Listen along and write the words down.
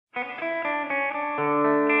Today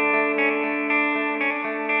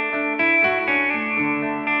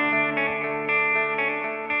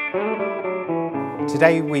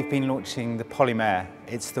we've been launching the Poly-Mer.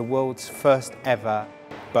 It's the world's first ever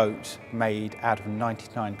boat made out of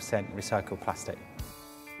 99% recycled plastic.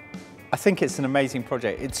 I think it's an amazing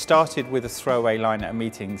project. It started with a throwaway line at a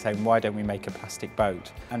meeting saying, why don't we make a plastic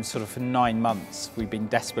boat? And sort of for 9 months, we've been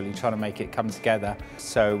desperately trying to make it come together.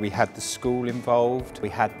 So we had the school involved, we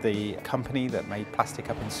had the company that made plastic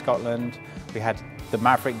up in Scotland, we had the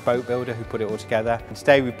Maverick boat builder who put it all together. And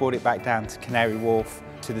today we brought it back down to Canary Wharf,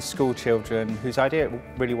 to the school children, whose idea it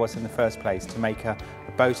really was in the first place, to make a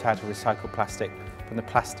boat out of recycled plastic from the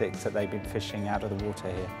plastics that they've been fishing out of the water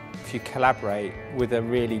here. If you collaborate with a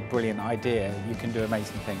really brilliant idea, you can do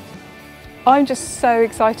amazing things. I'm just so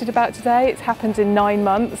excited about today. It's happened in 9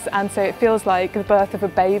 months, and so it feels like the birth of a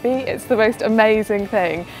baby. It's the most amazing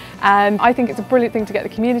thing, and I think it's a brilliant thing to get the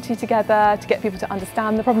community together, to get people to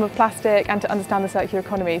understand the problem of plastic and to understand the circular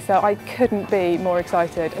economy, so I couldn't be more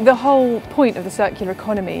excited. The whole point of the circular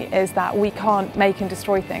economy is that we can't make and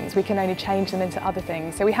destroy things, we can only change them into other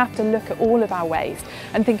things. So we have to look at all of our waste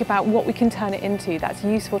and think about what we can turn it into that's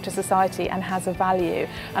useful to society and has a value.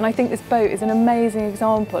 And I think this boat is an amazing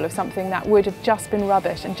example of something that would have just been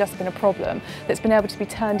rubbish and just been a problem that's been able to be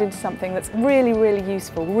turned into something that's really, really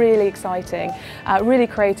useful, really exciting, really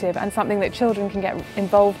creative, and something that children can get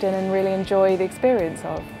involved in and really enjoy the experience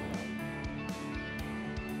of.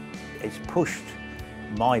 It's pushed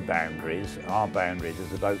my boundaries, our boundaries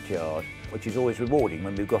as a boatyard, which is always rewarding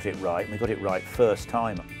when we've got it right, and we got it right first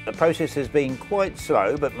time. The process has been quite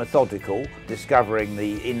slow but methodical, discovering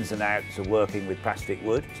the ins and outs of working with plastic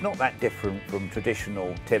wood. It's not that different from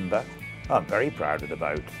traditional timber. I'm very proud of the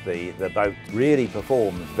boat. The boat really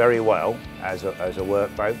performs very well as a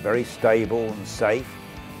work boat, very stable and safe.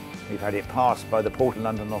 We've had it passed by the Port of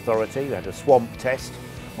London Authority. We had a swamp test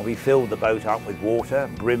where we filled the boat up with water,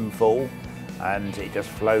 brim full, and it just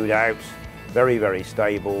flowed out. Very, very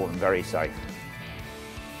stable and very safe.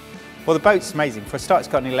 Well, the boat's amazing. For a start, it's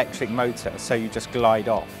got an electric motor, so you just glide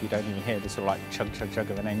off. You don't even hear the sort of like chug, chug, chug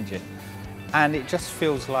of an engine. And it just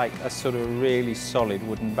feels like a sort of really solid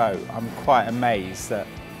wooden boat. I'm quite amazed that,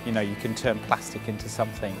 you know, you can turn plastic into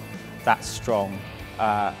something that strong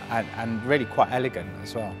and really quite elegant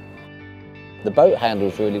as well. The boat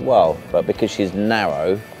handles really well, but because she's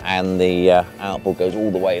narrow and the outboard goes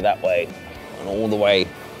all the way that way and all the way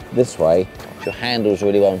this way, she handles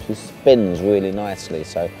really well and she spins really nicely,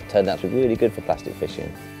 so it turned out to be really good for plastic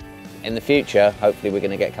fishing. In the future, hopefully we're going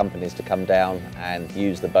to get companies to come down and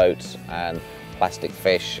use the boats and plastic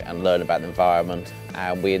fish and learn about the environment,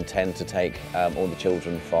 and we intend to take all the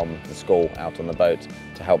children from the school out on the boat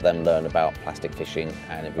to help them learn about plastic fishing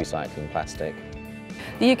and recycling plastic.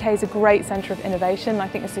 The UK is a great centre of innovation. I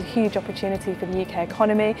think this is a huge opportunity for the UK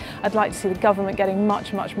economy. I'd like to see the government getting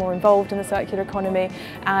much more involved in the circular economy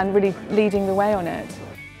and really leading the way on it.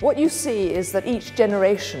 What you see is that each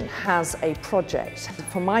generation has a project.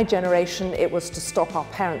 For my generation, it was to stop our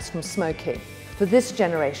parents from smoking. For this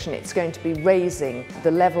generation, it's going to be raising the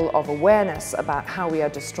level of awareness about how we are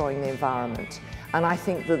destroying the environment. And I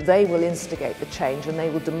think that they will instigate the change and they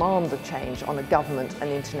will demand the change on a government and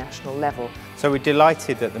international level. So we're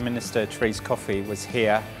delighted that the Minister, Therese Coffey, was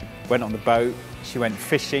here, went on the boat, she went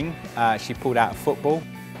fishing, she pulled out a football.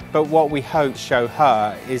 But what we hope to show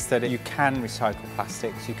her is that you can recycle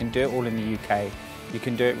plastics, you can do it all in the UK, you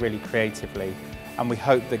can do it really creatively, and we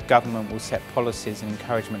hope that government will set policies and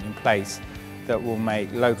encouragement in place that will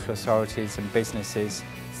make local authorities and businesses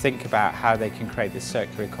think about how they can create this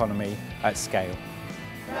circular economy at scale.